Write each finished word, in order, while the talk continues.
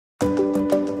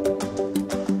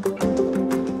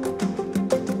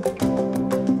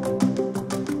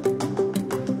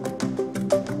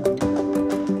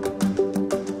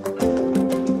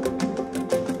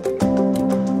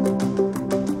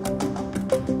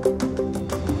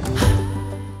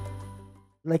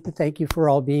like to thank you for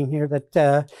all being here.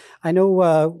 That I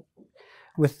know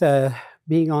with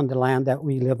being on the land that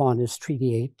we live on is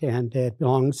Treaty 8, and it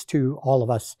belongs to all of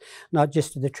us, not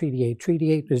just to the Treaty 8.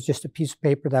 Treaty 8 was just a piece of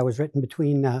paper that was written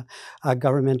between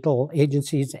governmental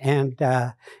agencies and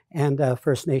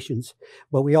First Nations.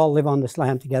 But we all live on this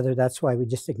land together. That's why we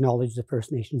just acknowledge the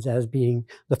First Nations as being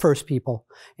the first people.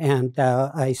 And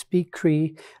I speak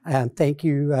Cree, and thank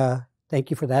you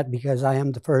for that, because I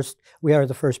am the first. We are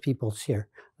the first peoples here,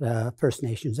 the First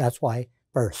Nations. That's why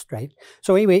first, right?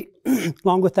 So anyway,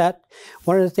 along with that,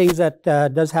 one of the things that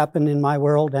does happen in my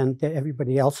world and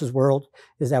everybody else's world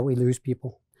is that we lose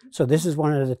people. So this is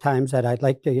one of the times that I'd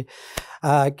like to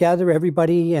gather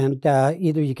everybody, and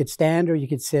either you could stand or you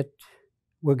could sit.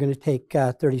 We're going to take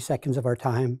 30 seconds of our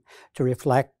time to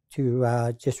reflect,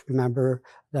 to just remember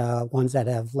the ones that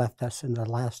have left us in the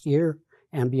last year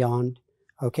and beyond.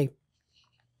 Okay.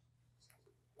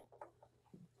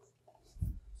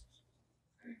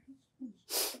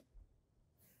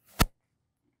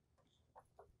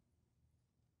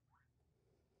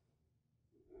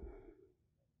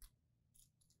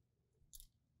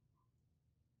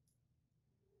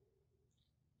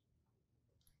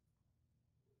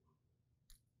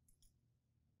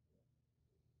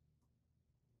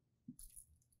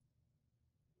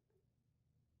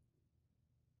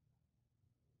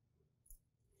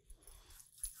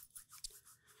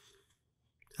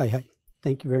 Hi.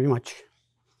 Thank you very much.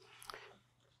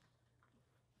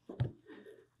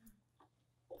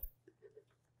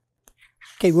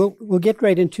 Okay, we'll get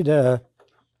right into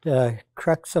the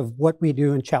crux of what we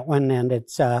do in Chetwynd, and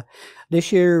it's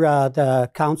this year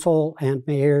the council and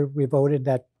mayor, we voted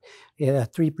that a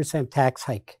 3% tax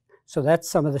hike. So that's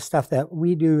some of the stuff that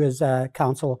we do as a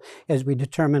council, as we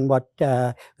determine what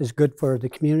is good for the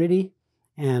community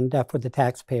and for the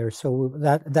taxpayers. So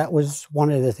that was one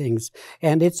of the things.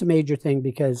 And it's a major thing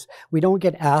because we don't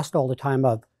get asked all the time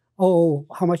of, oh,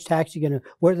 how much tax are you going to,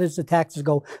 where does the taxes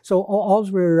go? So all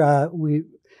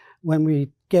when we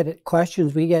get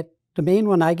questions, we get, the main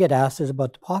one I get asked is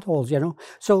about the potholes, you know.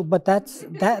 So, but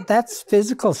that's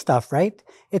physical stuff, right?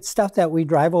 It's stuff that we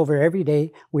drive over every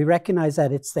day. We recognize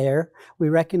that it's there. We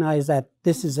recognize that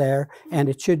this is there and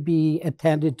it should be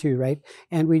attended to, right?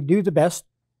 And we do the best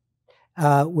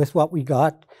with what we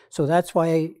got. So that's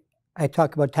why I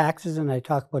talk about taxes and I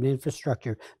talk about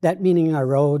infrastructure. That meaning our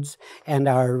roads and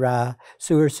our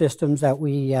sewer systems that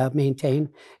we maintain.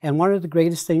 And one of the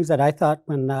greatest things that I thought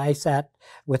when I sat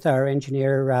with our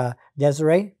engineer,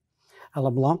 Desiree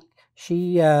LeBlanc,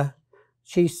 she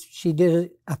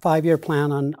did a 5-year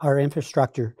plan on our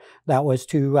infrastructure that was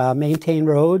to maintain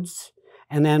roads.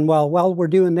 And then while we're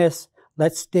doing this,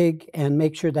 let's dig and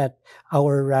make sure that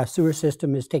our sewer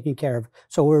system is taken care of.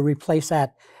 So we'll replace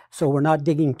that, so we're not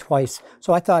digging twice.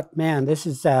 So I thought, man, this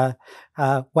is, why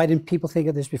didn't people think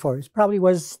of this before? It probably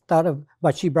was thought of,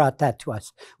 but she brought that to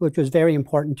us, which was very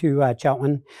important to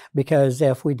Chetwynd, because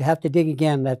if we'd have to dig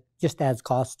again, that just adds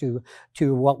cost to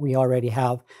what we already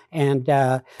have. And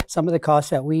some of the costs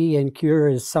that we incur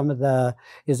is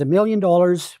 $1 million,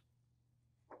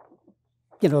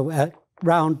 you know,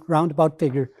 roundabout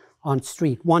figure on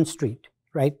one street,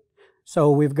 right? So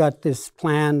we've got this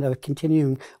plan of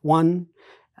continuing 1,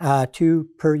 2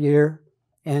 per year,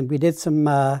 and we did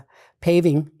some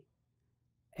paving.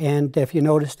 And if you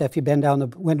noticed, if you've been down the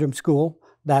Windham School,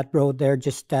 that road there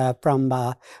just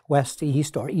from west to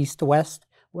east or east to west,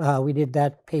 we did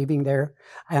that paving there,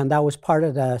 and that was part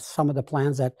of some of the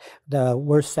plans that the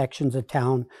worst sections of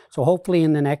town. So hopefully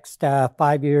in the next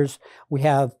 5 years, we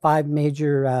have 5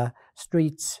 major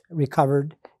streets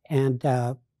recovered and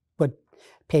put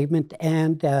pavement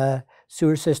and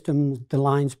sewer system, the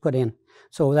lines put in.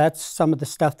 So that's some of the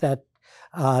stuff that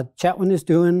Chetwynd is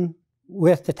doing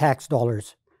with the tax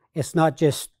dollars. It's not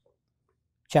just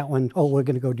Chetwynd, oh, we're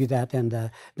going to go do that, and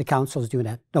the council is doing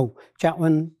that. No,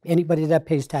 Chetwynd, anybody that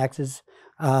pays taxes,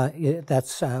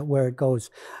 that's where it goes.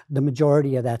 The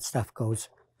majority of that stuff goes.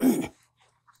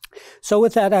 So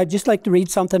with that, I'd just like to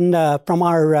read something from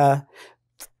our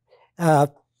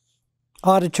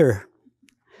auditor.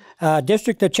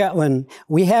 District of Chetwynd.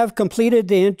 We have completed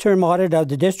the interim audit of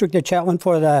the District of Chetwynd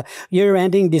for the year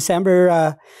ending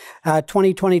December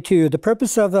 2022. The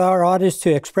purpose of our audit is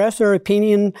to express our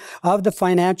opinion of the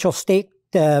financial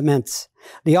statements.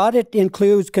 The audit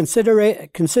includes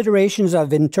considerations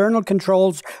of internal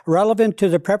controls relevant to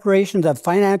the preparation of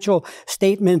financial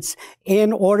statements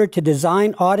in order to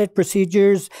design audit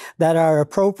procedures that are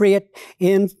appropriate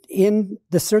in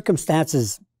the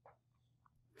circumstances,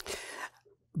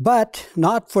 but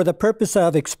not for the purpose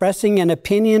of expressing an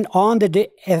opinion on the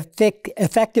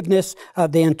effectiveness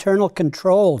of the internal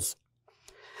controls.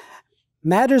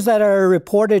 Matters that are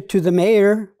reported to the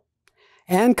mayor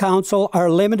and council are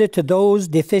limited to those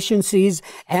deficiencies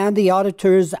and the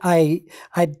auditors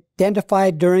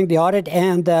identified during the audit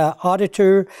and the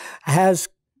auditor has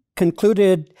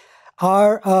concluded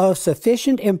are of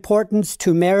sufficient importance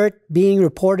to merit being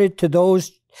reported to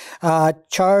those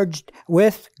charged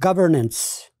with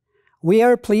governance. We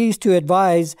are pleased to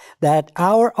advise that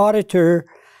our audit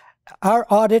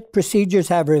procedures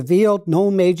have revealed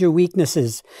no major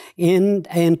weaknesses in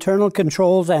internal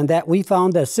controls and that we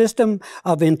found the system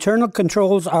of internal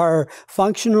controls are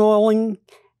functioning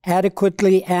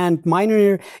adequately, and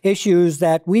minor issues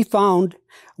that we found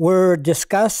were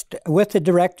discussed with the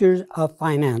directors of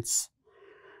finance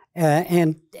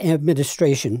and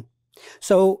administration.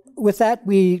 So with that,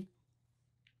 we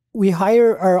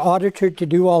hire our auditor to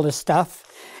do all this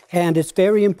stuff, and it's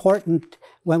very important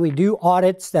when we do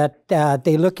audits that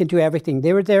they look into everything.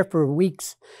 They were there for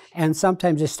weeks, and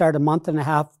sometimes they start a month and a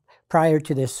half prior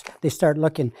to this. They start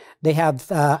looking. They have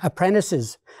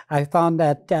apprentices. I found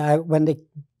that when they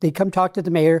come talk to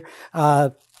the mayor,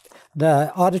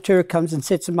 the auditor comes and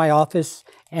sits in my office,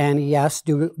 and he asks,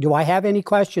 do I have any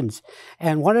questions?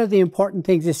 And one of the important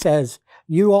things he says,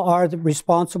 you are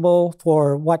responsible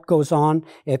for what goes on.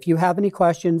 If you have any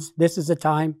questions, this is the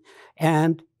time.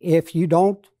 And if you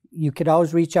don't, you could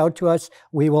always reach out to us.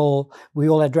 We will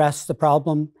address the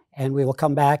problem, and we will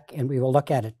come back and we will look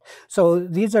at it. So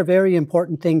these are very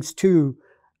important things to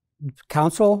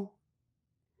council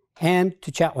and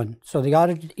to Chetwynd. So the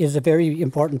audit is a very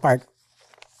important part.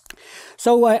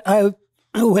 So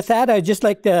with that, I'd just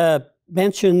like to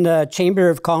mention the Chamber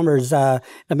of Commerce, the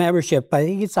membership. I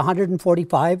think it's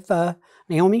 145,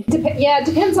 Naomi? Yeah, it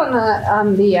depends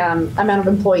on the amount of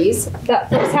employees that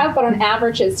folks have, but on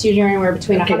average, it's usually anywhere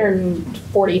between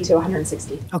 140 to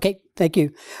 160. Okay, thank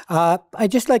you. I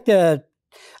just like to,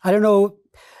 I don't know,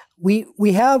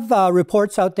 we have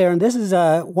reports out there, and this is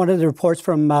one of the reports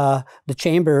from the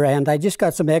Chamber, and I just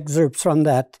got some excerpts from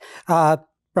that.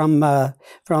 From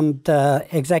the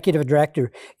executive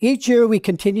director. Each year we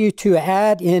continue to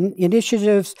add in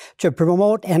initiatives to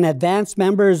promote and advance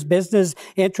members' business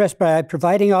interests by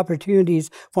providing opportunities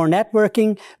for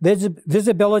networking,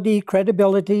 visibility,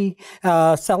 credibility,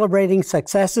 celebrating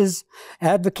successes,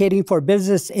 advocating for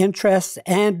business interests,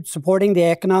 and supporting the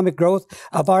economic growth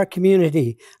of our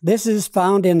community. This is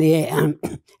found in the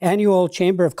annual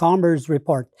Chamber of Commerce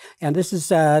report, and this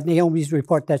is Naomi's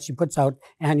report that she puts out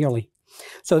annually.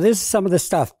 So this is some of the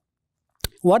stuff.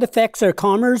 What affects our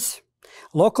commerce?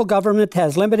 Local government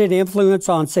has limited influence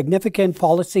on significant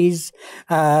policies,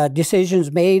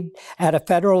 decisions made at a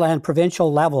federal and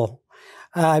provincial level.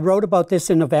 I wrote about this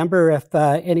in November, if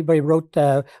anybody wrote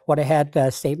what I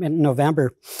had statement in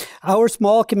November. Our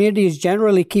small communities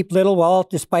generally keep little wealth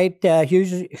despite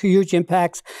huge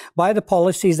impacts by the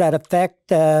policies that affect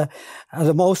the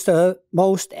most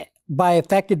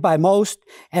affected by most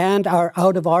and are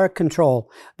out of our control.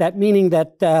 That meaning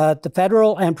that the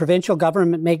federal and provincial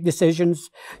government make decisions,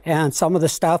 and some of the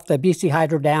stuff, the BC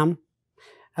Hydro Dam,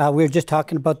 we were just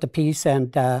talking about the peace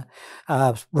and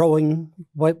rowing,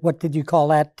 what did you call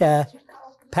that?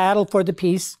 Paddle for the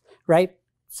peace, right?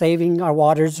 Saving our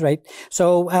waters, right?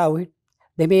 So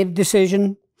they made a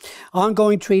decision.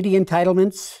 Ongoing treaty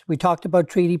entitlements. We talked about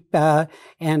treaty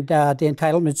and the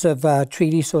entitlements of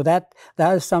treaty. So that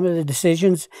is some of the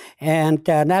decisions. And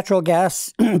natural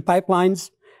gas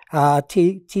pipelines,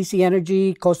 TC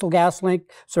Energy, Coastal GasLink,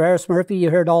 Solaris Murphy.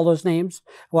 You heard all those names.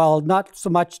 Well, not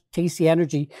so much TC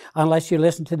Energy, unless you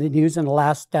listen to the news in the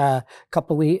last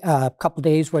couple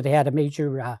days where they had a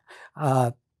major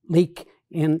leak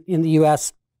in the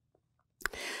U.S.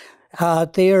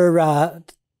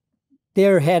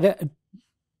 Their head,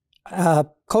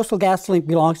 Coastal GasLink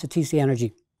belongs to TC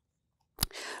Energy.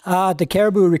 The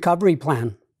Caribou Recovery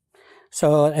Plan,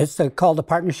 so it's called the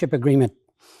Partnership Agreement.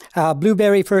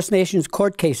 Blueberry First Nations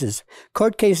court cases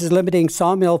limiting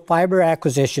sawmill fiber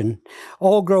acquisition,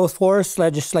 old growth forest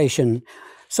legislation.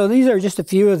 So these are just a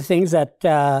few of the things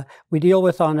that we deal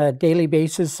with on a daily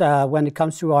basis when it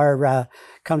comes to our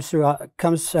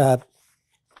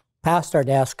past our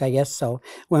desk, I guess. So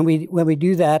when we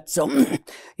do that, so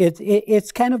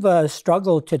it's kind of a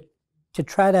struggle to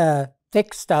try to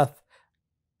fix stuff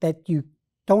that you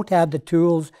don't have the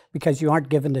tools because you aren't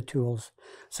given the tools.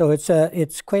 So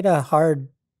it's quite a hard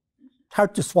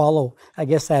to swallow, I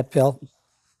guess, that, Phil.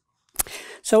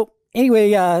 So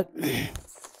anyway, I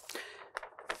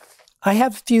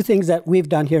have a few things that we've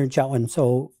done here in Chetwynd.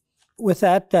 So with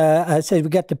that, I said we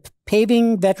got the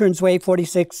paving Veterans Way,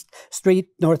 46th Street,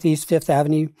 Northeast 5th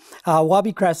Avenue.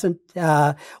 Wabi Crescent,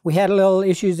 we had a little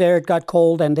issues there. It got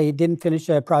cold and they didn't finish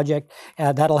the project.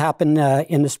 That'll happen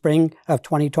in the spring of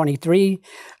 2023.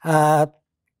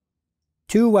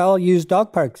 2 well-used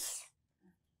dog parks.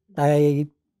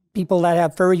 People that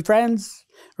have furry friends,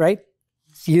 right?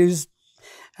 It's used.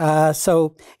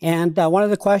 And one of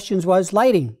the questions was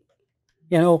lighting.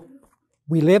 You know,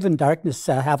 we live in darkness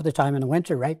half of the time in the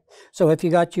winter, right? So if you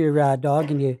got your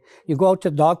dog and you go out to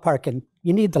the dog park and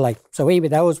you need the light. So anyway,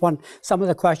 that was some of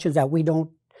the questions that we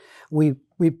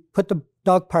put the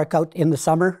dog park out in the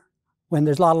summer when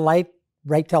there's a lot of light,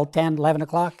 right till 10, 11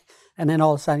 o'clock. And then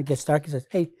all of a sudden it gets dark. It says,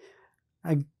 hey,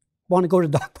 I want to go to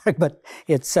the dog park, but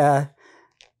it's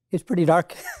pretty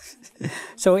dark.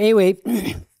 So anyway,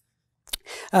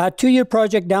 2-year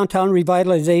project downtown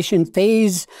revitalization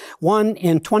phase 1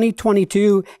 in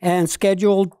 2022 and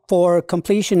scheduled for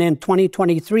completion in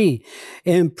 2023.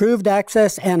 Improved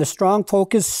access and a strong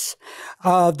focus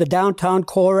of the downtown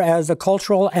core as a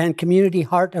cultural and community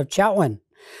heart of Chetwynd.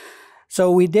 So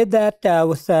we did that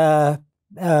with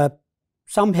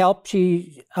some help.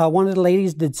 One of the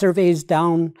ladies did surveys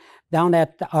down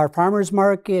at our farmers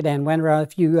market and went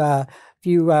around a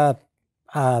few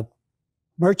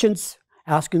merchants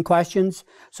asking questions.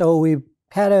 So we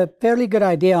had a fairly good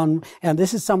idea on, and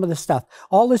this is some of the stuff.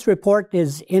 All this report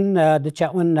is in the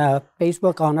Chetwynd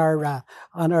Facebook on our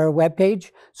webpage.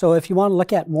 So if you want to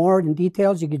look at more in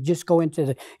details, you could just go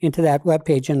into that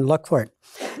webpage and look for it.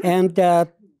 And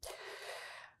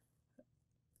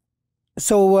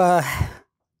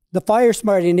the Fire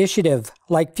Smart initiative,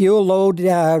 like fuel load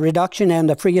reduction and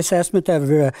the free assessment of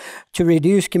to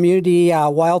reduce community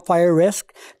wildfire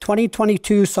risk.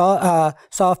 2022 saw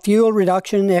fuel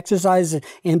reduction exercise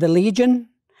in the Legion,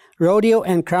 Rodeo,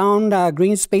 and Crown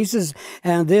green spaces,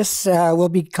 and this will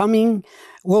be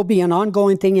an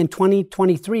ongoing thing in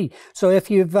 2023. So if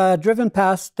you've driven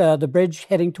past the bridge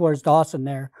heading towards Dawson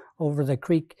there, over the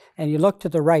creek, and you look to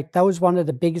the right, that was one of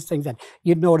the biggest things that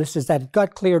you'd notice is that it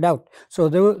got cleared out. So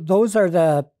those are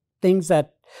the things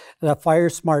that the Fire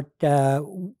Smart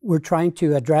were trying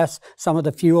to address, some of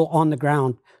the fuel on the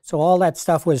ground. So all that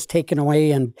stuff was taken away,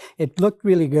 and it looked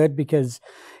really good, because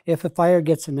if a fire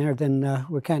gets in there, then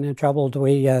we're kind of in trouble the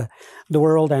way the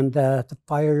world and the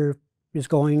fire is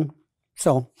going.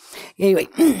 So anyway,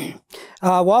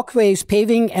 walkways,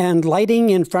 paving, and lighting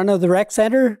in front of the rec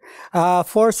center.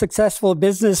 4 successful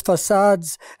business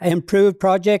facades improved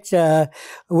projects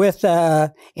with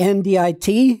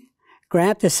NDIT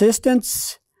grant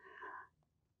assistance.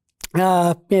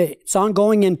 It's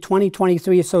ongoing in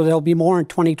 2023, so there'll be more in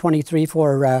 2023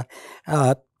 for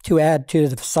to add to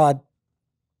the facade.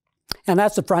 And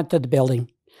that's the front of the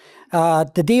building.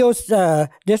 The DO's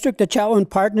District of Chetwynd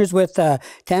partners with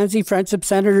Tansy Friendship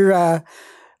Center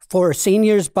for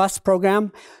Seniors Bus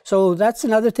Program. So that's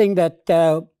another thing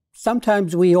that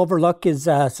sometimes we overlook is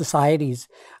societies,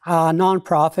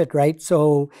 nonprofit, right?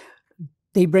 So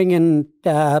they bring in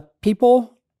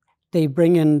people, they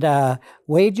bring in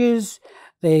wages,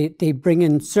 they bring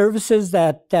in services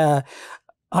that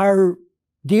are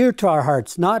dear to our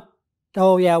hearts, not,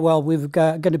 oh yeah, well, we've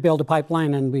going to build a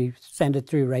pipeline and we send it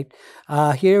through, right?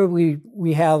 Here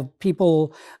we have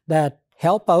people that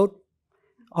help out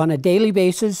on a daily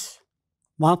basis,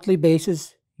 monthly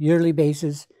basis, yearly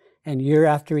basis, and year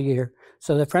after year.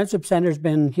 So the Friendship Center's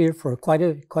been here for quite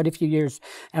a few years.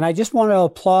 And I just want to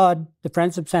applaud the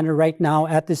Friendship Center right now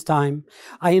at this time.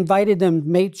 I invited them,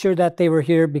 made sure that they were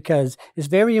here because it's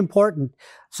very important.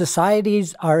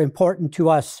 Societies are important to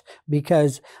us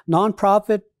because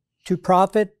nonprofit to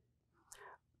profit,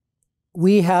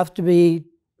 we have to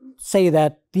say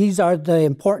that these are the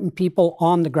important people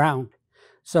on the ground.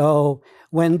 So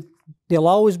when they'll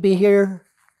always be here,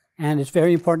 and it's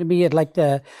very important to me, I'd like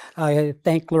to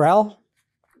thank Laurel,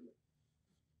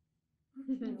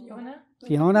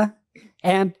 Fiona,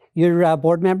 and your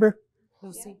board member,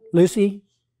 Lucy,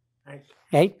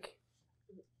 Hank,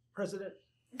 President,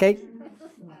 okay,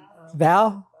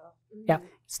 Val, yeah,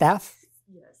 staff.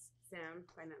 Sam,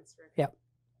 finance director. Yeah,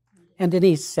 and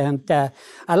Denise. And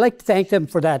I'd like to thank them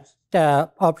for that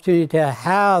opportunity to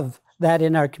have that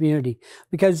in our community.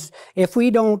 Because if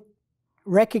we don't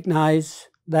recognize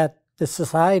that the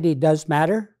society does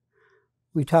matter,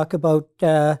 we talk about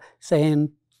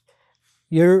saying,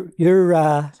 you're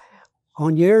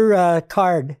on your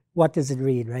card, what does it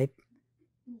read, right?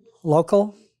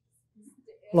 Local?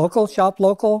 Local, shop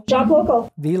local? Shop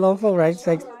local. Be local, right? It's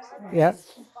like, yeah.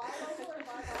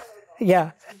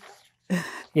 Yeah.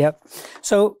 Yep.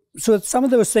 So some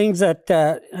of those things that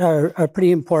are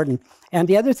pretty important. And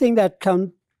the other thing that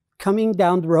coming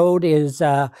down the road is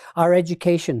our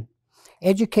education.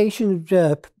 Education is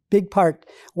a big part.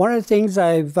 One of the things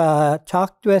I've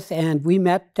talked with, and we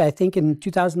met, I think, in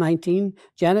 2019,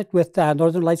 Janet, with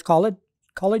Northern Lights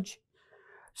College.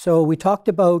 So we talked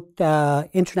about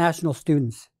international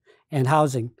students and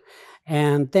housing.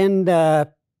 And then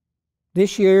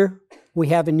this year, we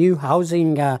have a new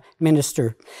housing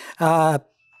minister.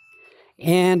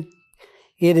 And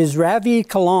it is Ravi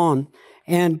Kalan.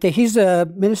 And he's a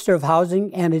minister of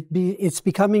housing, and it's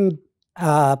becoming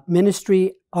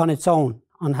ministry on its own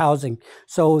on housing.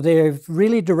 So they've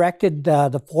really directed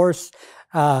the force,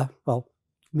 well,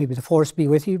 maybe the force be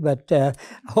with you, but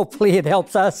hopefully it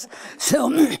helps us.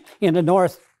 So in the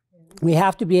north, we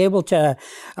have to be able to,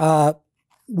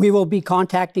 we will be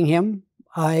contacting him.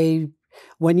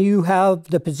 When you have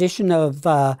the position of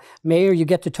mayor, you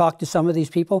get to talk to some of these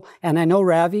people. And I know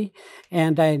Ravi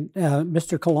and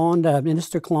Mr. Kalan,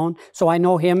 Minister Kalan, so I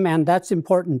know him, and that's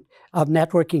important of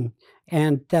networking.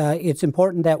 And it's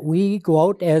important that we go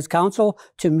out as council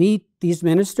to meet these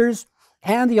ministers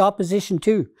and the opposition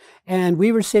too. And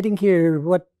we were sitting here,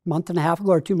 what, month and a half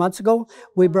ago or 2 months ago?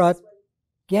 We brought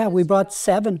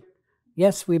 7.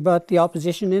 Yes, we brought the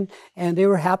opposition in, and they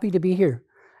were happy to be here.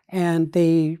 And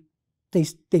they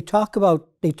talked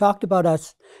about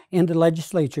us in the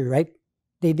legislature, right?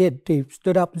 They did. They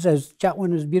stood up and says,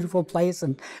 Chetwynd is a beautiful place,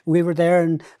 and we were there,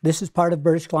 and this is part of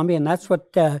British Columbia. And that's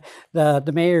what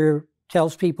the mayor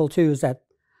tells people too, is that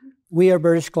we are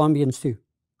British Columbians too.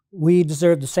 We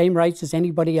deserve the same rights as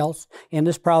anybody else in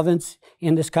this province,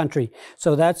 in this country.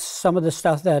 So that's some of the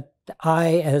stuff that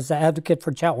I, as an advocate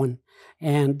for Chetwynd,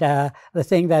 and the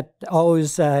thing that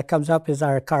always comes up is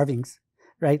our carvings,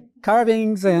 right?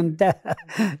 Carvings, and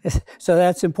so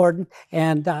that's important.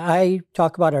 And I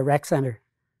talk about our rec center.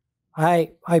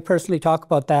 I personally talk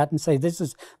about that and say this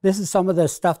is some of the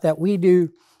stuff that we do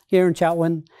here in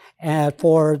Chetwynd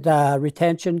for the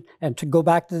retention, and to go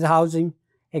back to the housing.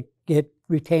 It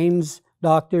retains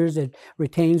doctors, it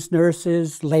retains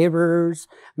nurses, laborers,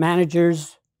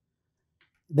 managers.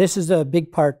 This is a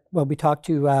big part when we talk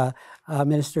to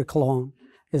Minister Kalan,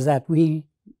 is that we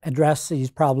address these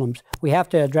problems. We have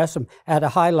to address them at a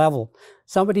high level.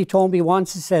 Somebody told me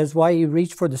once, he says, why you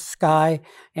reach for the sky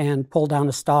and pull down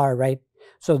a star, right?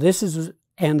 So this is,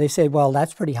 and they say, well,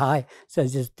 that's pretty high.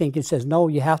 Says, just think, it says, no,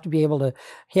 you have to be able to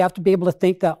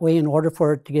think that way in order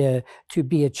for it to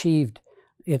be achieved.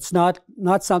 It's not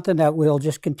something that we'll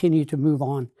just continue to move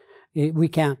on. We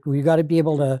can't. We've got to be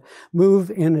able to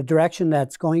move in a direction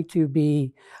that's going to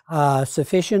be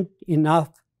sufficient enough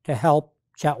to help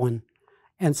Chetwynd.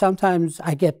 And sometimes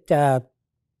I get,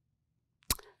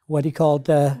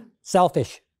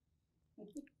 selfish,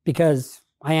 because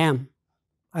I am.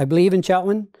 I believe in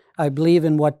Chetwynd. I believe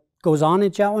in what goes on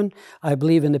in Chetwynd. I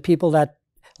believe in the people that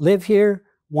live here,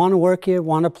 want to work here,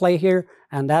 want to play here,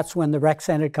 and that's when the rec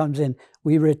center comes in.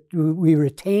 We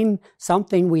retain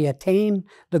something. We attain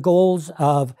the goals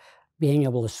of being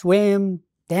able to swim,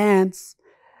 dance,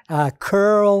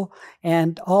 curl,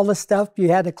 and all the stuff. You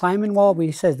had a climbing wall.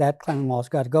 We said that climbing wall's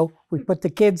got to go. We put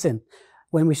the kids in.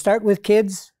 When we start with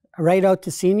kids, right out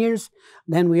to seniors,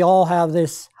 then we all have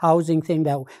this housing thing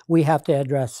that we have to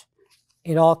address.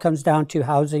 It all comes down to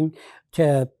housing,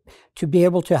 to be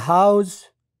able to house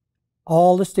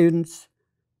all the students,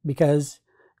 because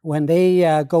when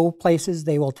they go places,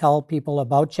 they will tell people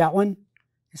about Chetwynd.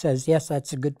 It says, yes,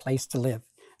 that's a good place to live,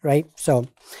 right? So,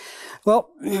 well,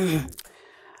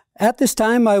 at this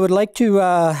time, I would like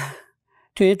to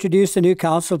introduce the new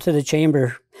council to the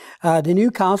chamber. The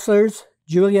new councillors,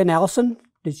 Julia Nelson.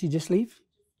 Did she just leave?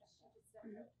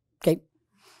 Okay.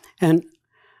 And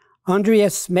Andrea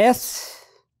Smith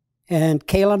and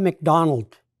Kayla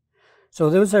McDonald. So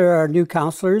those are our new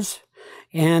councillors.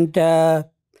 And the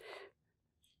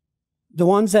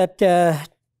ones that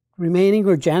remaining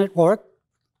were Janet Warwick,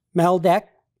 Mel Deck,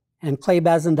 and Clay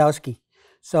Bazandowski.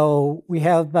 So we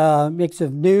have a mix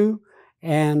of new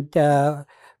and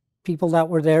people that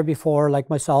were there before,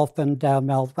 like myself and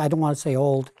Mel. I don't want to say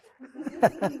old.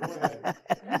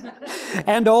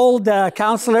 And old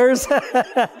councillors.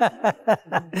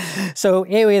 So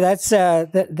anyway,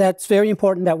 that's very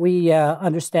important that we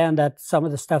understand that some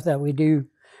of the stuff that we do,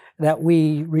 that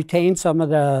we retain some of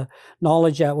the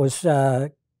knowledge that was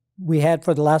we had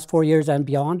for the last 4 years and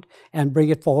beyond, and bring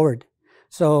it forward.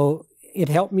 So it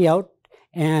helped me out.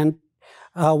 And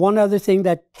one other thing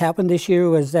that happened this year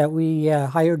was that we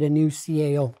hired a new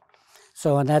CAO.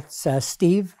 So, and that's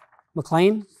Steve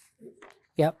McLean.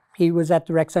 Yep, he was at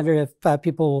the rec center if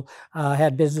people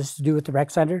had business to do with the rec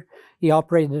center. He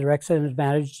operated the rec center,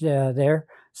 managed there.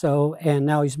 So, and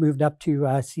now he's moved up to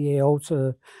CAO.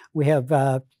 So we have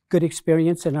good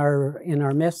experience in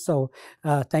our midst. So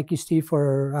thank you, Steve,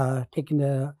 for taking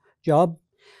the job.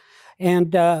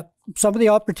 And some of the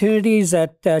opportunities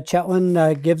that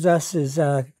Chetwynd gives us is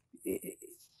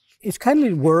it's kind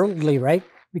of worldly, right?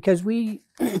 Because we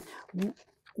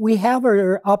have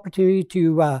our opportunity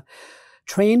to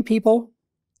train people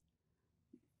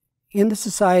in the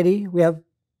society. We have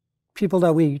people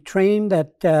that we train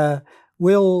that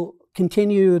will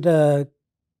continue the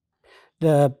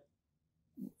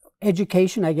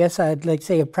education, I guess I'd like to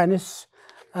say apprentice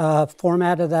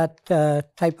format of that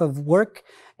type of work.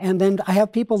 And then I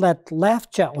have people that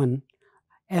left Chetwynd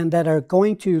and that are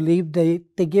going to leave. They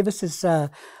give us this,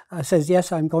 says,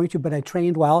 yes, I'm going to, but I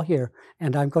trained well here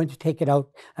and I'm going to take it out.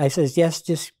 I says, yes,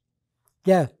 as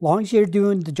long as you're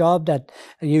doing the job that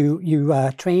you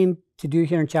trained to do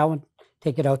here in Chetwynd,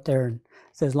 take it out there. And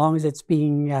so as long as it's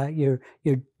being, you're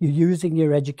using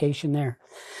your education there.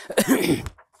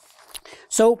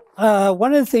 So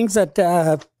one of the things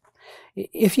that,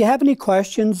 if you have any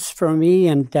questions for me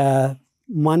and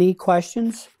money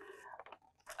questions,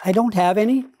 I don't have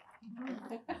any,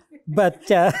 but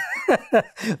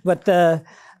but the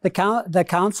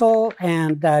council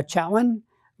and Chetwynd,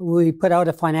 we put out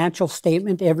a financial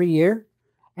statement every year,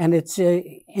 and it's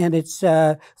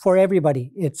for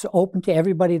everybody. It's open to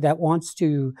everybody that wants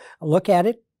to look at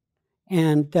it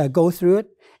and go through it.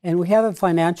 And we have a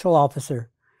financial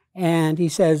officer, and he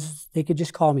says they could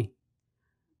just call me.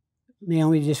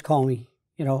 Naomi, just call me.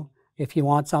 You know, if you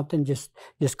want something, just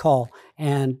call.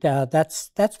 And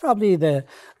that's probably the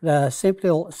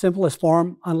simplest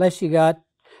form, unless you got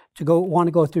to want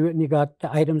to go through it and you got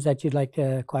the items that you'd like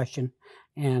to question.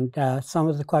 And some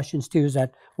of the questions too is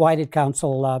that why did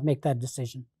council make that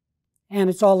decision? And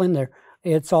it's all in there.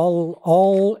 It's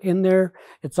all in there.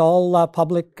 It's all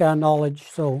public knowledge.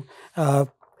 So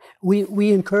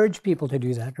we encourage people to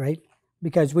do that, right?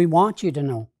 Because we want you to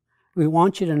know. We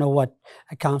want you to know what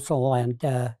a council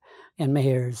and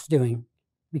mayor is doing,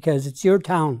 because it's your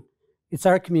town, it's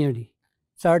our community,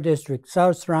 it's our district, it's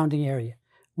our surrounding area.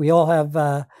 We all have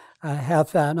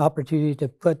an opportunity to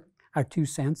put our 2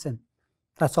 cents in.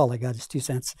 That's all I got is 2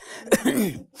 cents.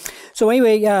 So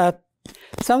anyway,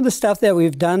 some of the stuff that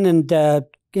we've done, and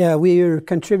we are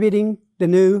contributing the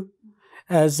new,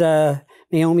 as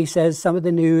Naomi says, some of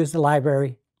the new is the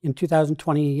library in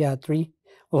 2023.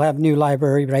 We'll have a new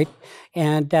library, right?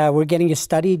 And we're getting a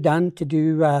study done to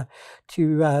do a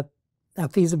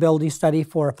feasibility study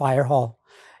for a fire hall.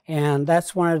 And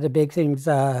that's one of the big things,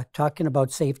 talking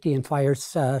about safety and fire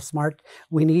smart.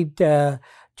 We need to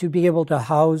be able to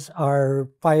house our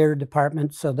fire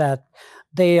department so that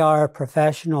they are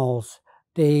professionals.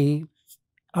 They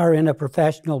are in a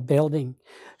professional building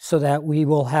so that we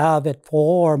will have it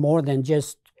for more than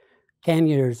just 10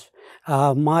 years.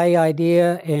 My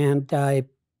idea, and I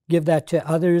give that to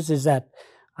others, is that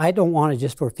I don't want it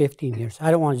just for 15 years.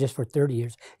 I don't want it just for 30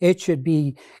 years. It should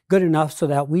be good enough so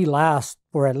that we last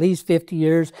for at least 50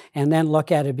 years and then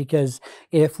look at it. Because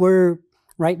if we're,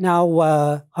 right now,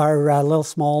 our little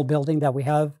small building that we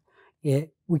have,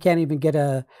 we can't even get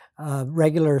a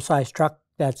regular size truck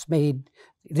that's made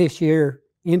this year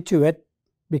into it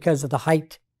because of the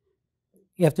height.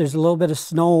 If there's a little bit of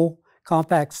snow,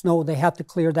 compact snow, they have to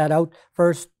clear that out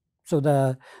first, so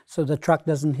the truck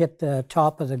doesn't hit the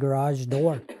top of the garage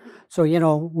door. So, you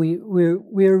know,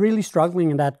 we're really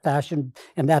struggling in that fashion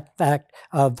and that fact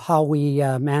of how we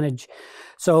manage.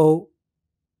 So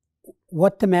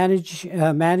what the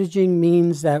managing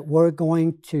means that we're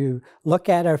going to look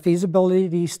at our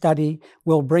feasibility study.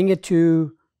 We'll bring it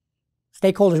to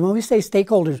stakeholders. When we say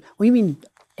stakeholders, we mean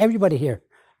everybody here.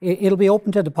 It'll be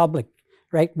open to the public.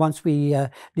 Right? Once we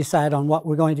decide on what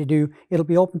we're going to do, it'll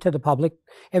be open to the public.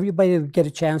 Everybody will get a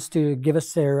chance to give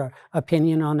us their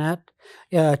opinion on that.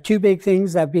 2 big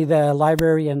things, that'd be the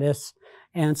library and this.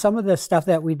 And some of the stuff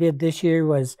that we did this year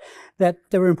was that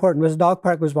they were important. Was dog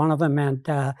park was one of them, and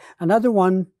another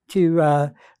one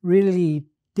to really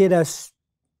did us.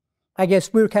 I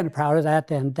guess we were kind of proud of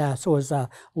that, and so was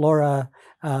Laura,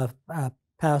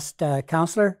 past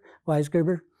councillor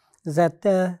Weisgruber. Is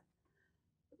that?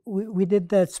 We did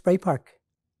that spray park.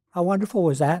 How wonderful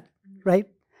was that, right?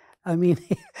 I mean,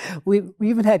 we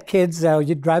even had kids,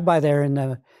 you'd drive by there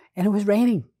and it was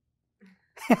raining.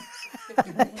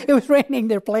 It was raining,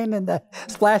 they're playing in the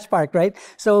splash park, right?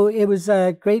 So it was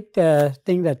a great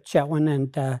thing that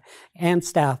Chetwynd and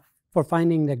staff for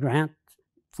finding the grant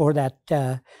for that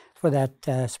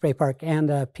spray park and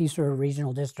the Peace River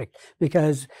Regional District,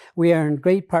 because we are in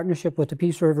great partnership with the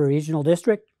Peace River Regional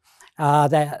District.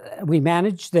 That we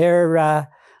manage their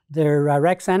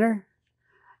rec center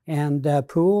and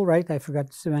pool, right? I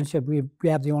forgot to mention we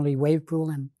have the only wave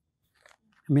pool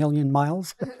million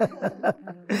miles.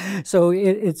 So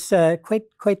it's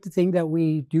quite the thing that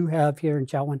we do have here in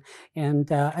Chetwynd.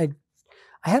 And I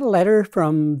had a letter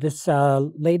from this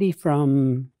lady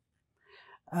from,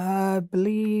 I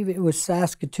believe it was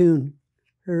Saskatoon.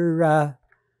 Her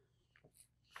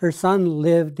son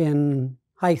lived in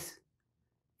Hythe,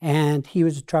 and he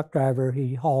was a truck driver.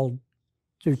 He hauled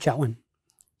through Chetwynd,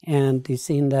 and he's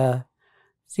seen the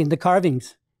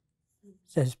carvings.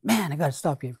 Says, "Man, I got to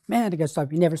stop you. Man, I got to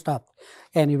stop you." He never stopped,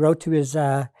 and he wrote to his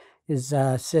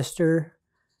sister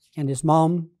and his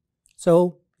mom.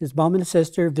 So his mom and his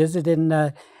sister visited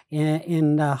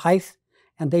in Hythe,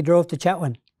 and they drove to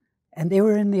Chetwynd. And they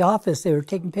were in the office. They were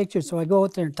taking pictures. So I go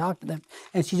out there and talk to them.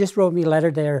 And she just wrote me a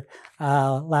letter there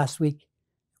last week.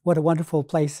 What a wonderful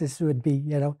place this would be,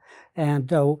 you know.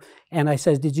 And I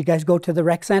said, "Did you guys go to the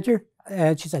rec center?"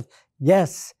 And she said,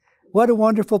 "Yes." What a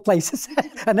wonderful place.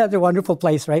 Another wonderful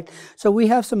place, right? So we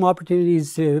have some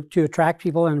opportunities to attract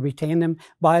people and retain them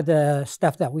by the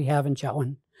stuff that we have in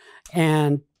Chetwynd.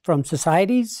 And from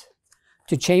societies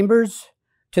to chambers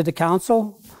to the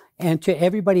council and to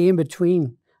everybody in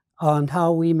between on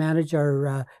how we manage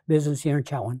our business here in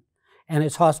Chetwynd. And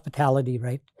it's hospitality,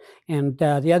 right? And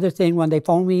the other thing, when they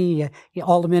phone me,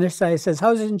 all the minutes I says,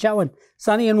 "How's it in Chetwynd?"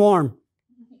 Sunny and warm.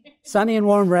 Sunny and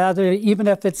warm, rather, even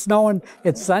if it's snowing,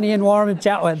 it's sunny and warm in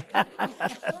Chetwynd.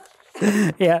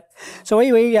 Yeah. So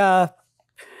anyway,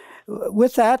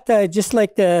 with that, I'd just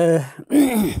like to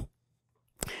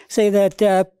say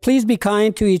that please be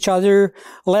kind to each other.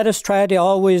 Let us try to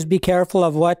always be careful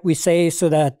of what we say so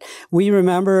that we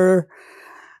remember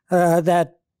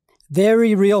that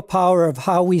very real power of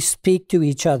how we speak to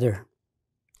each other.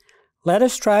 Let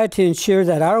us try to ensure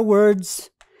that our words,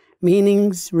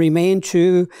 meanings remain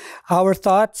true, our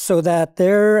thoughts, so that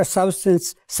their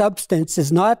substance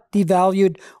is not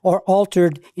devalued or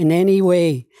altered in any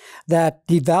way, that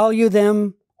devalue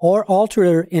them or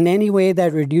alter in any way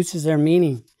that reduces their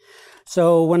meaning.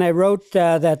 So when I wrote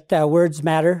that words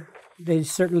matter, they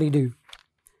certainly do.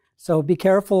 So be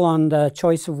careful on the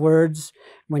choice of words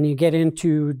when you get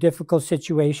into difficult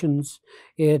situations.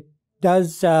 It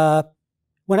does,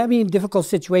 when I mean difficult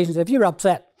situations, if you're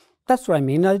upset, that's what I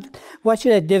mean. Why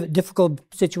should a difficult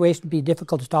situation be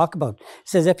difficult to talk about? It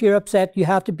says if you're upset, you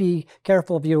have to be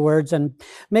careful of your words and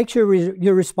make sure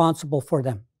you're responsible for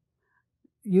them.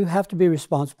 You have to be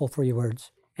responsible for your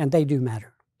words, and they do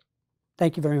matter.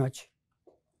 Thank you very much.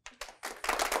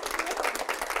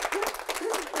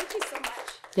 Thank you so much.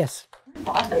 Yes.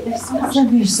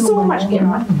 There's so much going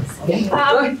on.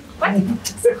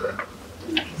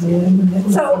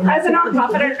 So, as a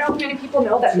nonprofit, I don't know how many people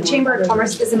know that the Chamber of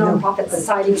Commerce is a nonprofit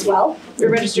society as well. We're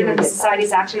registered under the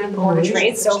Society's Action and the Board of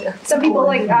Trade. So, some people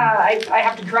I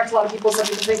have to correct a lot of people. Some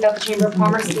people think that the Chamber of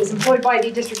Commerce is employed by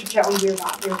the District of Chetwynd. We're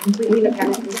not. We're completely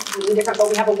independent and completely different. But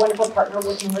we have a wonderful partner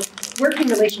working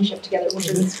relationship together, which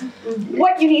is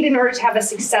what you need in order to have a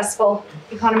successful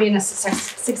economy and a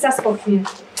successful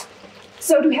community.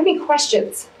 So, do we have any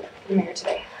questions for the Mayor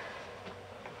today?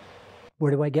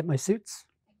 Where do I get my suits?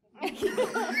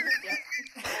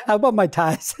 How about my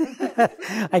ties?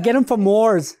 I get them from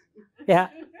Moore's. Yeah,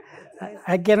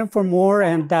 I get them from Moore,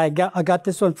 and I got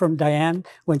this one from Diane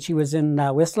when she was in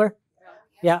Whistler.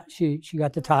 Yeah, she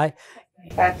got the tie.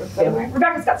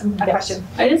 Rebecca's got a question.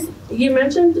 You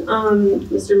mentioned,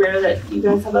 Mr. Mayor, that you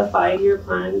guys have a 5-year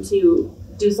plan to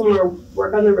do some more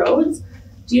work on the roads.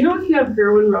 Do you know if you have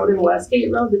Gerwin Road and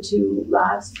Westgate Road, the two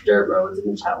last dirt roads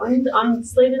in Chetwynd,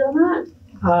 slated on that?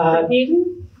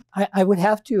 I would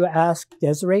have to ask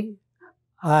Desiree.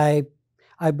 I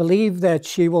believe that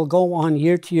she will go on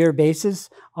year-to-year basis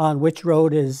on which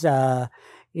road is the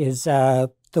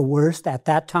worst at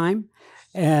that time,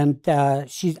 and I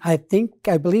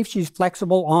believe she's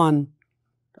flexible on.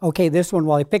 Okay, this one.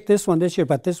 Well, I picked this one this year,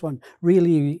 but this one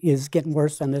really is getting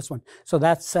worse than this one. So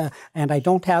that's and I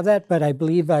don't have that, but I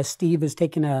believe Steve is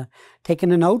taking a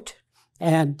note,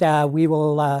 and we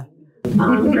will.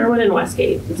 Gerwin and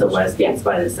Westgate. So Westgate's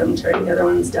by the cemetery. The other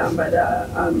one's down by the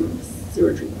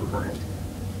sewer treatment plant.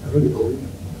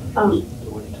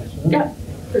 Yeah,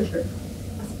 for sure.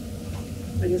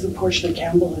 I guess a portion of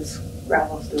Campbell is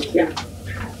gravel still. Yeah.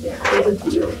 There's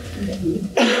a few.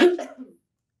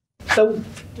 So,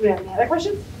 do we have any other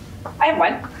questions? I have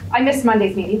one. I missed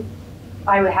Monday's meeting.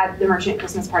 I had the merchant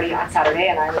Christmas party on Saturday,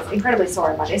 and I was incredibly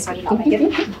sore on Monday, so I did not make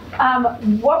it.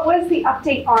 What was the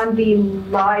update on the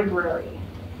library?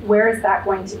 Where is that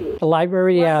going to be? The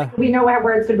library, we know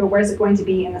where it's going to be, but where is it going to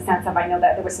be in the sense of, I know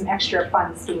that there was some extra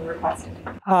funds being requested.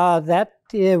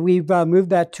 We've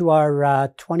moved that to our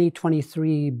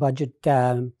 2023 budget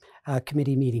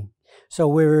committee meeting. So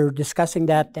we're discussing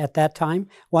that at that time.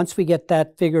 Once we get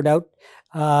that figured out,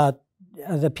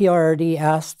 the PRD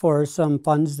asked for some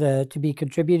funds to be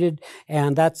contributed,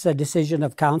 and that's a decision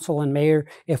of council and mayor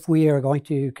if we are going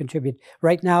to contribute.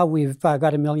 Right now, we've got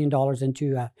 $1 million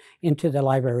into the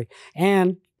library.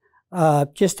 And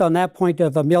just on that point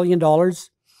of $1 million,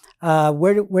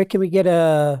 where can we get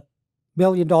a $1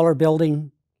 million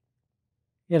building,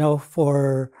 you know,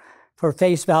 for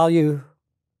face value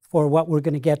for what we're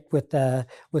going to get with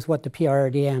what the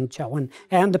PRD and Chetwynd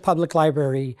and the Public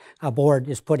Library Board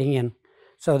is putting in.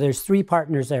 So there's 3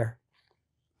 partners there.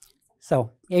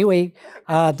 So anyway,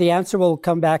 the answer will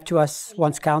come back to us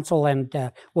once council, and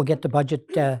we'll get the budget.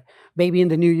 Maybe in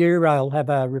the new year, I'll have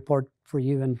a report for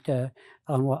you and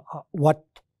on what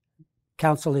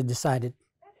council had decided.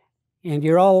 And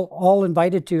you're all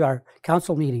invited to our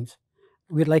council meetings.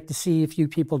 We'd like to see a few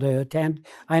people to attend.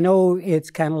 I know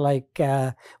it's kind of like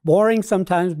boring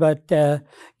sometimes, but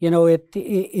you know,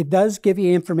 it does give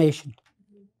you information.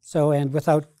 So, and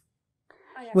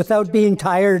without being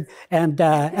tired and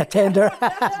a tender.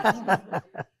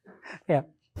 Yeah.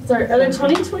 Sorry, are the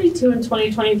 2022 and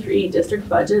 2023 district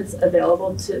budgets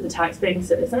available to the taxpaying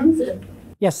citizens?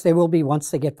 Yes, they will be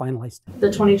once they get finalized.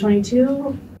 The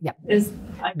 2022 Yep. is,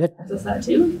 I can access that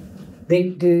too? They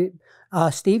do.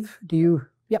 Steve, do you?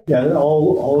 Yep. Yeah,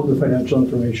 all of the financial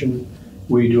information,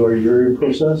 we do our year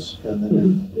process, and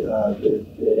then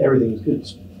everything's good.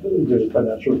 There's a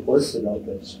financial report that all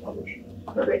gets published.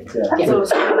 Perfect. Yeah. So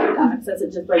I can access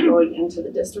it just by going into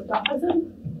the district office?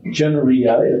 Generally,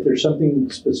 yeah. If there's something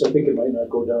specific, it might not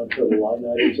go down to the line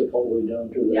items, it all the way down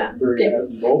to the very end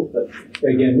of both. But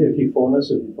again, if you phone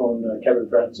us, if you phone Kevin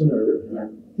Franson or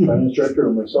finance director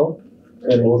or myself,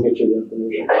 and we'll get you the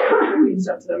information. Reach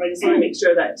out to them. I just want to make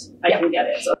sure that I can get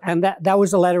it. So. And that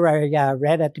was the letter I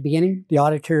read at the beginning. The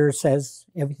auditor says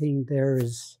everything there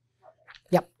is,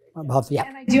 above the,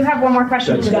 And I do have one more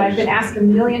question that I've been asked a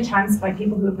million times by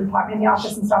people who have been popping in the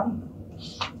office and stuff.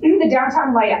 The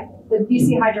downtown layout, the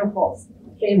BC Hydro poles,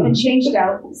 they've been changed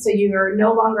out, so you are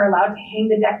no longer allowed to hang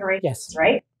the decorations, Yes.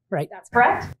 right? Right. That's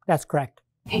correct? That's correct.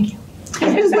 Thank you.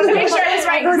 I just want to make sure I was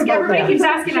right, because everybody keeps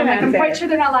asking. I'm quite sure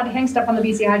they're not allowed to hang stuff on the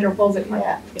BC Hydro poles anymore.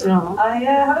 I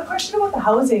have a question about the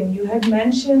housing. You had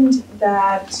mentioned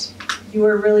that you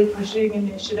were really pushing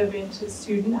initiative into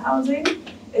student housing.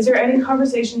 Is there any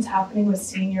conversations happening with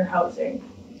senior housing?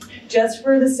 Just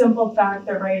for the simple fact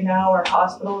that right now our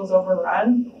hospital is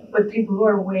overrun with people who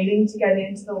are waiting to get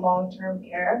into the long-term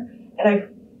care. And I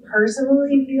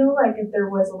personally feel like if there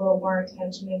was a little more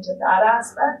attention into that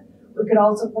aspect, we could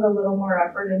also put a little more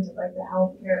effort into like the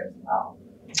healthcare as well.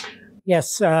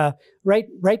 Yes,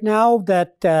 right now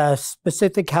that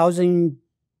specific housing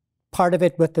part of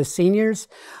it with the seniors,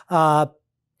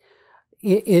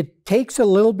 it takes a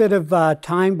little bit of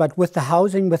time, but with the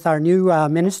housing, with our new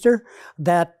minister,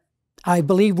 that I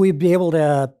believe we'd be able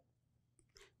to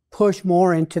push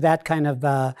more into that kind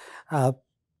of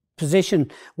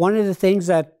position. One of the things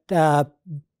that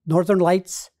Northern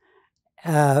Lights,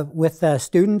 with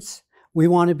students, we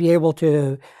want to be able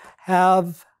to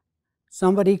have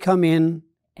somebody come in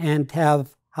and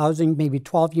have housing, maybe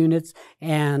 12 units,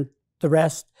 and the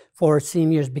rest for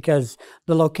seniors, because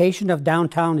the location of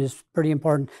downtown is pretty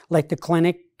important, like the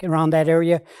clinic around that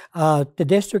area. The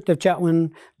district of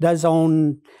Chetwynd does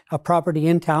own a property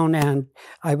in town, and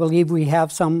I believe we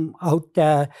have some out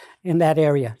in that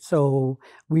area. So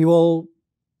we will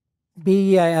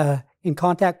be in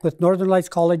contact with Northern Lights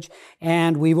College,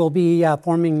 and we will be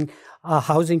forming a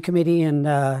housing committee in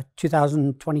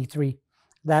 2023.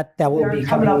 That will They're be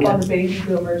coming up on the baby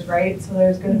boomers, right? So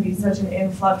there's going to be such an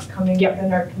influx coming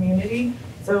within our community.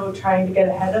 So trying to get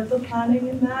ahead of the planning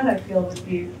in that, I feel would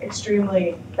be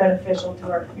extremely beneficial to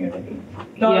our community.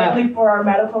 Not only for our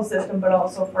medical system, but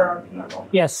also for our people.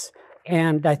 Yes,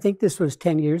 and I think this was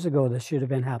 10 years ago this should have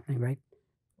been happening, right?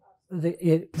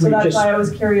 So that's why I was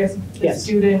curious, the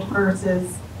student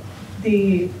versus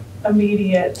the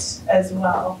immediate as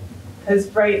well. Because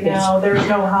right now there's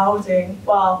no housing.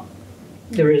 Well,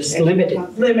 there is limited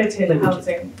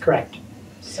housing. Correct.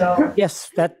 So yes,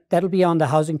 that'll be on the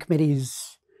housing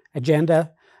committee's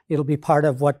agenda. It'll be part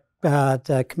of what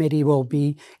the committee will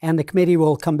be, and the committee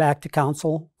will come back to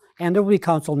council, and there will be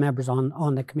council members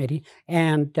on the committee,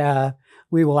 and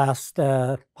we will ask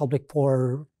the public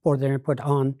for their input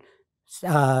on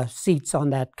seats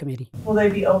on that committee. Will they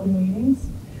be open meetings?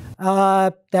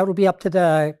 That will be up to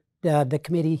the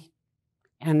committee,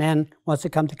 and then once it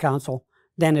comes to council,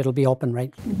 then it'll be open,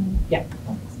 right? Mm-hmm.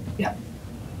 Yeah.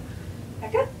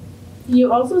 Becca?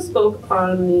 You also spoke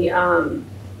on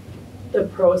the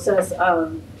process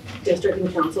of district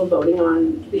and council voting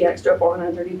on the extra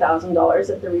 $430,000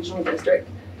 that the regional district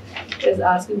is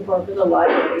asking for the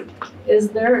library. Is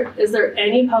there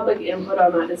any public input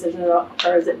on that decision at all,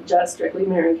 or is it just strictly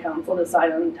mayor and council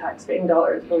decide on taxpaying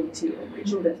dollars going to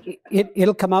regional district?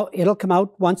 It'll come out. It'll come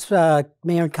out once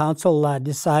mayor and council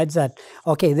decides that,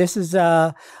 okay, this is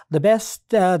the best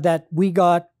that we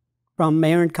got from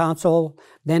mayor and council.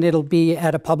 Then it'll be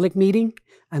at a public meeting,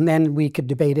 and then we could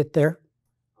debate it there.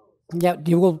 Yeah,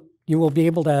 you will be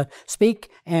able to speak,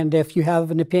 and if you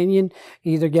have an opinion,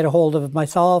 either get a hold of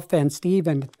myself and Steve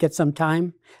and get some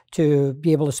time to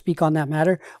be able to speak on that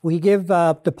matter. We give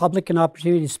the public an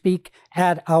opportunity to speak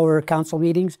at our council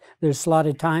meetings. There's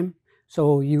slotted time,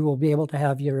 so you will be able to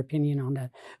have your opinion on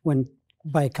that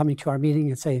by coming to our meeting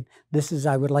and saying, "This is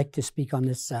I would like to speak on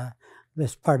this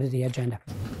this part of the agenda."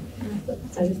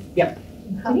 Yep.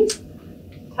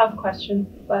 Tough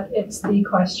question, but it's the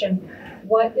question.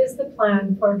 What is the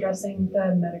plan for addressing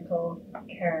the medical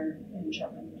care in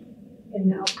Chetwynd in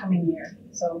the upcoming year?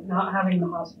 So not having the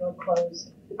hospital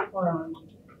closed or on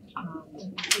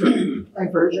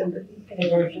Diversion.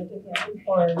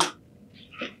 or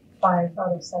 5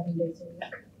 out of 7 days a week.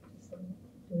 So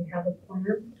do we have a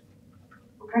plan?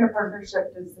 What kind of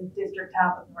partnership does the district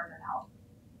have with Northern Health?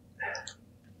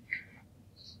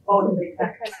 Oh,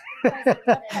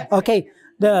 Okay,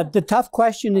 the tough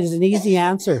question is an easy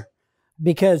answer,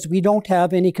 because we don't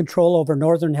have any control over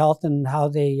Northern Health and how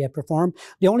they perform.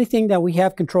 The only thing that we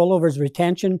have control over is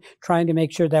retention, trying to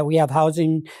make sure that we have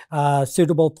housing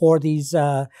suitable for these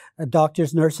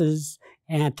doctors, nurses,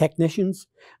 and technicians,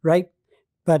 right?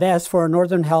 But as for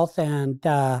Northern Health and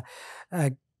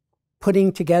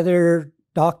putting together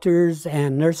doctors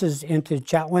and nurses into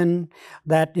Chetwynd,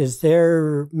 that is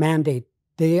their mandate.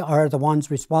 They are the ones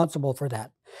responsible for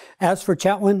that. As for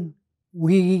Chetwynd,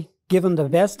 we give them the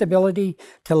best ability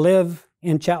to live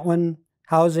in Chetwynd,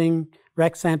 housing,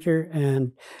 rec center,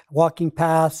 and walking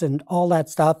paths and all that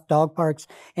stuff, dog parks,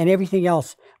 and everything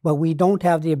else. But we don't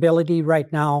have the ability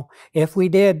right now. If we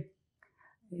did,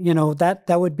 you know, that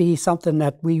would be something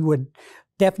that we would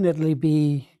definitely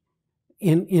be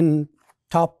in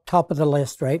top of the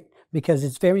list, right? Because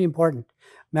it's very important.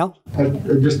 Mel? I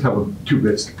just have 2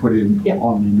 bits to put in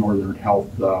on the Northern Health.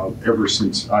 Ever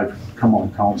since I've come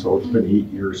on council, it's been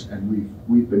 8 years, and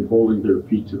we've been holding their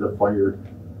feet to the fire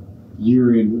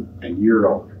year in and year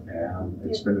out. And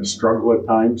it's been a struggle at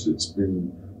times. It's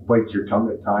been bite your tongue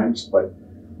at times, but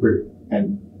they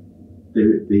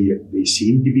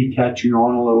seem to be catching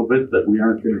on a little bit, that we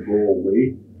aren't going to go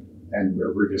away, and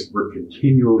we're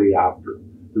continually after.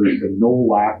 There's been no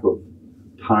lack of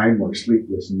time or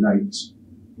sleepless nights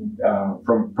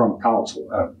from council,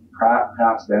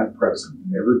 past and present.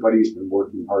 Everybody's been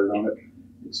working hard on it.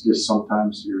 It's just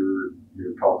sometimes you're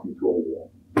talking to a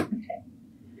wall.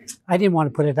 I didn't want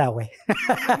to put it that way.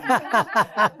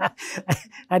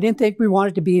 I didn't think we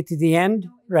wanted to be to the end,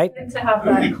 right? To have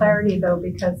that clarity though,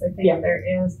 because I think there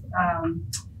is an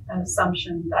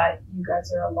assumption that you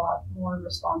guys are a lot more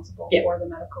responsible for the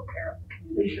medical care of the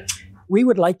community. We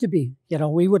would like to be,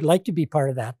 we would like to be part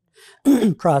of that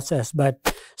process,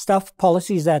 but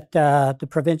policies that the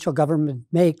provincial government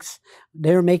makes,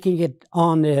 they're making it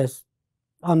on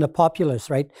the populace,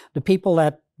 right? The people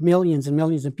that millions and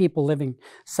millions of people living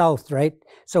south, right?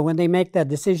 So when they make that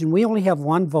decision, we only have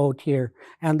one vote here,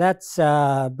 and that's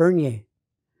Bernier,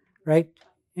 right?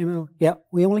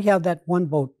 We only have that one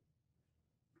vote,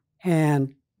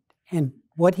 and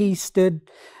what he stood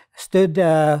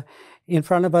in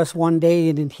front of us one day,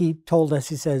 and he told us,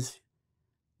 he says,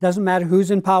 doesn't matter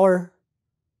who's in power.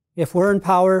 If we're in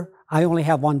power, I only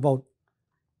have one vote.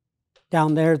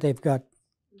 Down there, they've got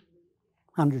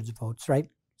hundreds of votes, right?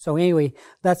 So anyway,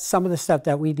 that's some of the stuff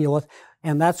that we deal with.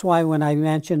 And that's why when I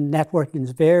mentioned networking is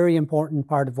a very important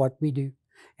part of what we do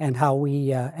and how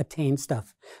we attain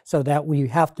stuff. So that we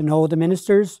have to know the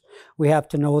ministers, we have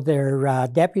to know their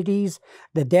deputies.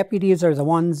 The deputies are the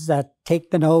ones that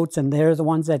take the notes, and they're the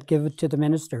ones that give it to the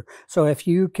minister. So if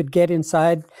you could get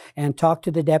inside and talk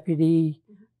to the deputy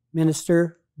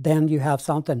minister, then you have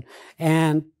something.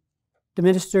 And the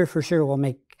minister for sure will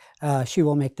make, she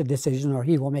will make the decision, or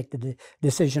he will make the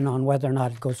decision on whether or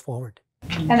not it goes forward.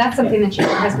 And that's something the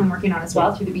Chamber has been working on as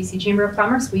well through the BC Chamber of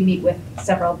Commerce. We meet with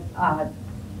several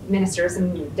ministers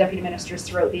and deputy ministers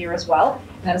throughout the year as well.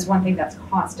 And that is one thing that's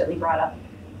constantly brought up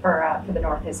for the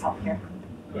North is healthcare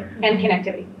and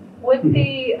connectivity. With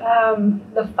the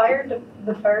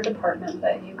fire department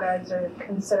that you guys are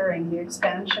considering, the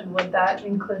expansion, would that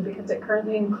include, because it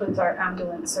currently includes our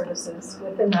ambulance services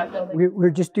within that building? We're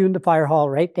just doing the fire hall,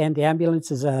 right? And the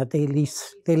ambulances, they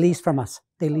lease from us.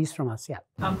 They lease from us, yeah.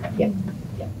 Okay.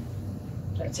 Yeah.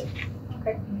 That's it.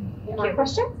 Any more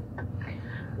questions?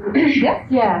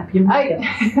 Yeah,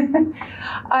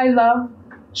 I love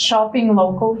shopping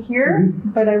local here,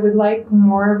 but I would like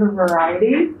more of a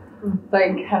variety,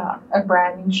 like a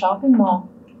brand new shopping mall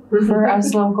for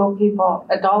us local people.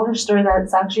 A dollar store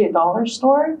that's actually a dollar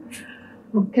store,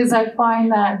 because I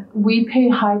find that we pay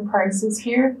high prices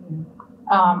here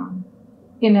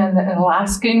in an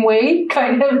Alaskan way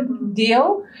kind of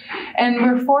deal, and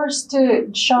we're forced to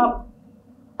shop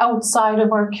outside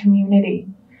of our community.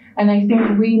 And I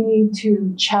think we need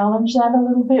to challenge that a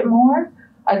little bit more.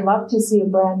 I'd love to see a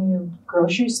brand new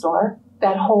grocery store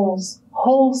that holds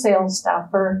wholesale stuff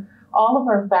for all of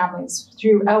our families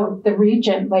throughout the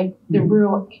region, like the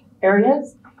rural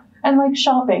areas. And like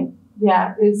shopping,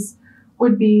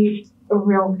 would be a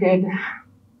real good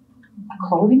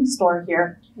clothing store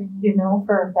here, for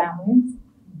our families.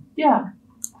 Yeah.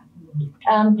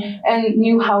 And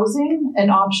new housing, an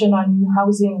option on new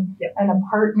housing, an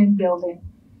apartment building.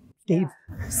 Dave.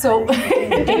 So Yep.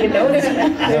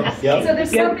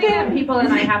 there's something that people,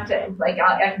 and I have to, I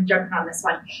can jump in on this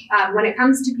one. When it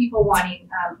comes to people wanting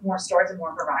more stores and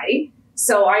more variety,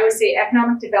 so I always say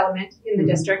economic development in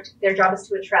the district, their job is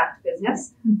to attract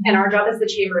business, and our job as the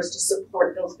chamber is to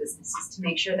support those businesses to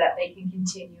make sure that they can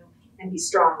continue and be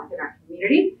strong within our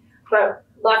community. But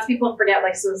lots of people forget,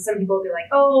 so some people will be like,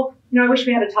 oh, I wish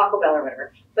we had a Taco Bell or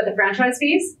whatever. But the franchise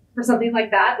fees for something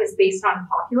like that is based on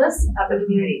populace of the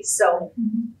community. So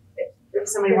if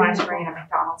somebody wanted to bring in a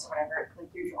McDonald's or whatever,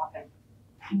 you're dropping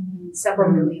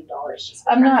several $1 million. Just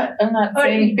I'm not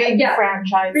saying big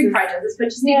franchises. Big franchises, but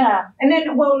just and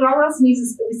then what all else needs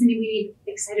is we need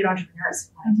excited entrepreneurs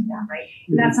who want to do that, right?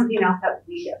 And that's something else that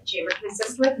we at the chamber can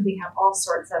assist with. We have all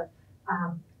sorts of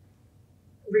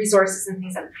resources and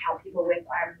things that help people with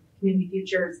community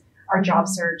futures, our job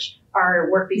search, our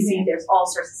work BC. There's all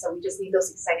sorts of stuff. We just need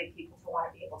those excited people to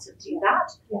want to be able to do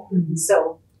that.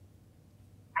 So,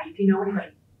 if you know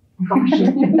anybody, gosh,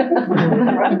 I'm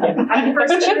the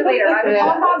first cheerleader. I'm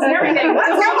pom-poms and everything.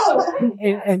 Let's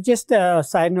go. And just a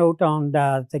side note on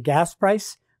the gas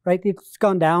price, right? It's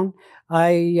gone down.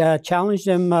 I challenged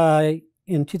them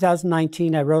in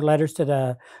 2019. I wrote letters to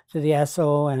the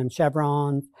Esso and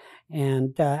Chevron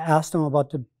and asked them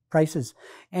about the prices.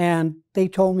 And they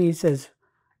told me, he says,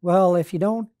 well, if you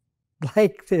don't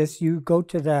like this, you go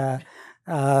to the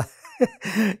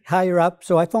higher up.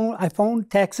 So I phoned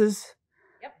Texas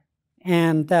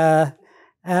and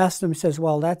asked him, he says,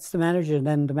 well, that's the manager. And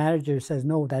then the manager says,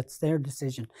 no, that's their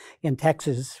decision in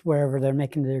Texas, wherever they're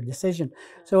making their decision.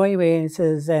 So anyway, he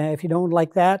says, if you don't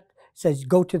like that, he says,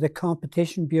 go to the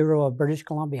Competition Bureau of British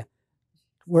Columbia.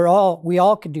 We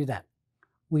all could do that.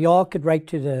 We all could write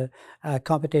to the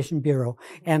Competition Bureau,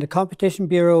 and the Competition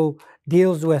Bureau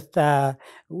deals with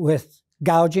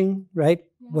gouging, right?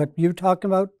 What you're talking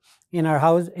about in our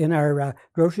house, in our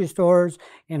grocery stores,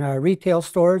 in our retail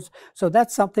stores. So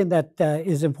that's something that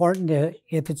is important.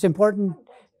 If it's important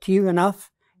to you enough,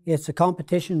 it's the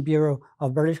Competition Bureau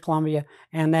of British Columbia,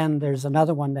 and then there's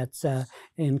another one that's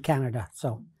in Canada.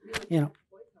 So,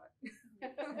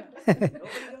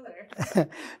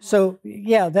 So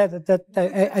that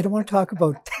I don't want to talk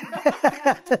about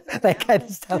that kind of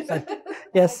stuff. But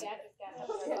yes.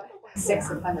 6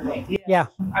 and under 8. Yeah.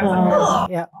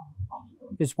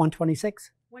 It's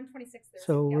 126. 126.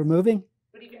 So we're moving.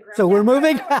 So we're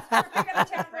moving. A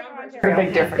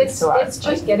big difference to us. It's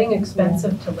just getting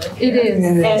expensive to live It here.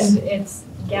 is. And it's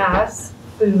gas,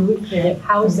 food,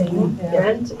 housing,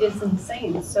 rent is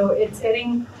insane. So it's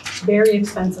getting very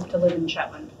expensive to live in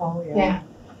Chetwynd. Oh, Yeah.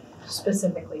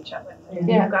 Specifically Chetwynd. And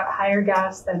Yeah. We've got higher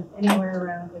gas than anywhere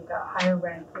around. We've got higher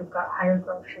rent. We've got higher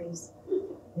groceries.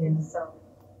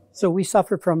 So we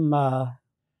suffer from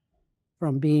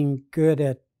being good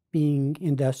at being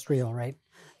industrial, right?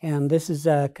 And this is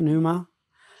Kanuma.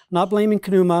 Not blaming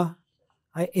Kanuma.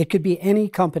 It could be any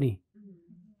company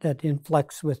that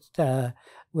influx with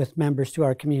members to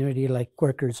our community, like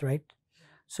workers, right?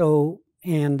 So,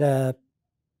 and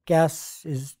gas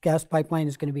pipeline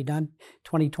is going to be done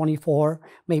 2024.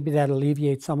 Maybe that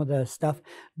alleviates some of the stuff.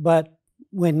 But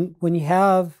when you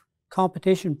have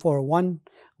competition for one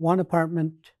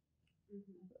apartment,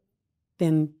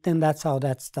 then that's how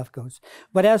that stuff goes.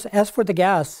 But as for the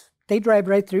gas, they drive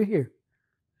right through here,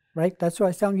 right? That's what I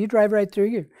was telling you. You drive right through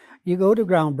here. You go to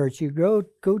Ground Birch, you go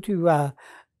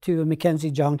to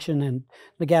Mackenzie Junction, and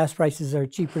the gas prices are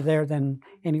cheaper there than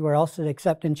anywhere else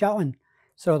except in Chetwynd.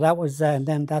 So that was, and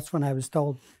then that's when I was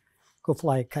told, go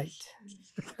fly a kite.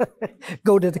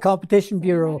 Go to the Competition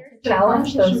Bureau.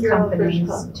 Challenge those companies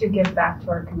to give back to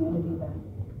our community then.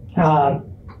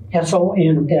 Esso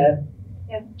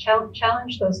Yeah,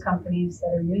 challenge those companies that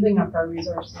are using up our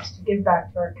resources to give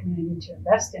back to our community, to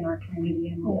invest in our community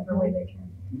in whatever way they can.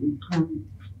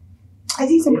 I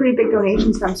see some pretty big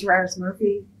donations from Sir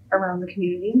Murphy around the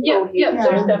community.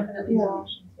 There's definitely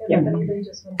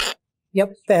donations.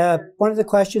 Yep. One of the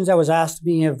questions that was asked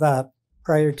me of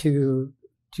prior to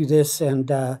this and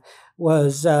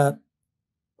was how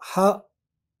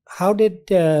did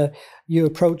you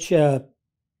approach Sir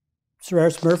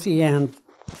Murphy and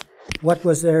what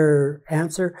was their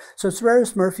answer? So Sir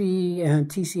Murphy and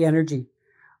TC Energy.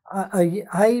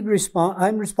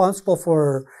 I'm responsible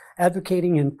for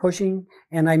advocating and pushing,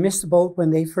 and I missed the boat when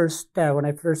they first when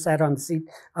I first sat on the seat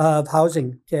of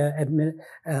housing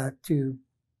to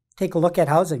take a look at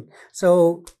housing.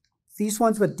 So these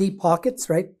ones with deep pockets,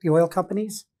 right? The oil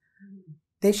companies,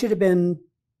 they should have been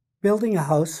building a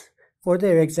house for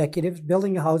their executives,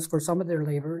 building a house for some of their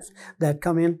laborers that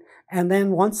come in, and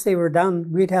then once they were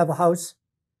done, we'd have a house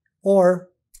or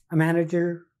a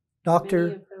manager,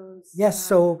 doctor. Yes,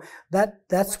 so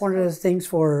that's one of the things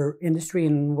for industry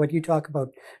and what you talk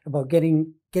about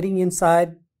getting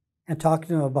inside and talking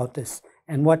to them about this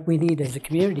and what we need as a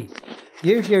community.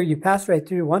 You're here, you pass right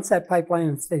through. Once that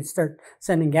pipeline, they start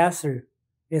sending gas through,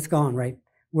 it's gone, right?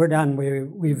 We're done.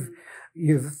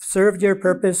 You've served your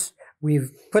purpose.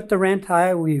 We've put the rent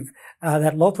high. We've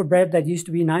that loaf of bread that used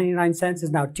to be 99 cents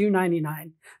is now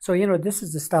 $2.99. So this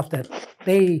is the stuff that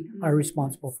they are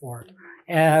responsible for.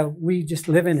 We just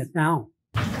live in it now.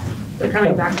 They're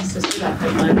coming back to sister that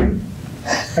pipeline, right?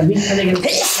 Are they going to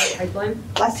sister that pipeline?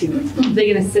 Bless you. Are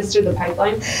they going to sister the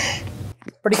pipeline?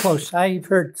 Pretty close. I've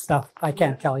heard stuff. I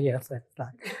can't tell you if that's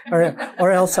not.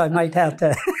 Or else I might have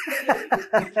to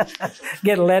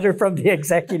get a letter from the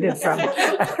executive from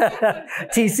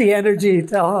TC Energy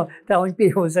telling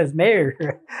people, it says,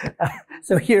 Mayor,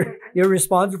 so you're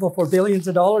responsible for billions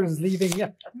of dollars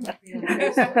leaving.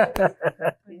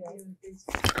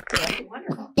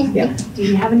 Wonderful. Yeah. Do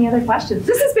you have any other questions?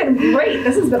 This has been great.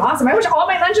 This has been awesome. I wish all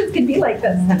my luncheons could be like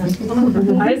this. I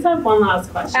just have one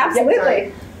last question.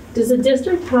 Absolutely. Does the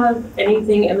district have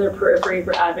anything in their periphery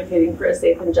for advocating for a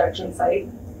safe injection site?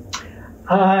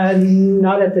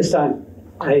 Not at this time.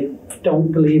 I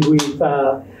don't believe we've.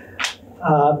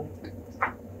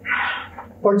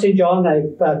 Port St. John,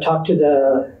 I've talked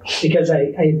to because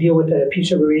I deal with the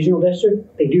Peace River Regional District.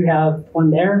 They do have one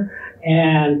there,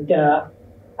 and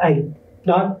I'm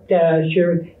not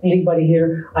sure anybody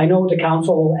here. I know the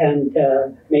council and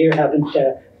mayor haven't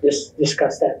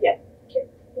discussed that yet.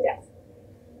 Yes.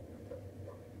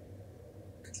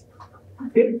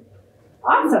 Good.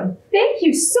 Awesome. Thank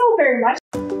you so very much.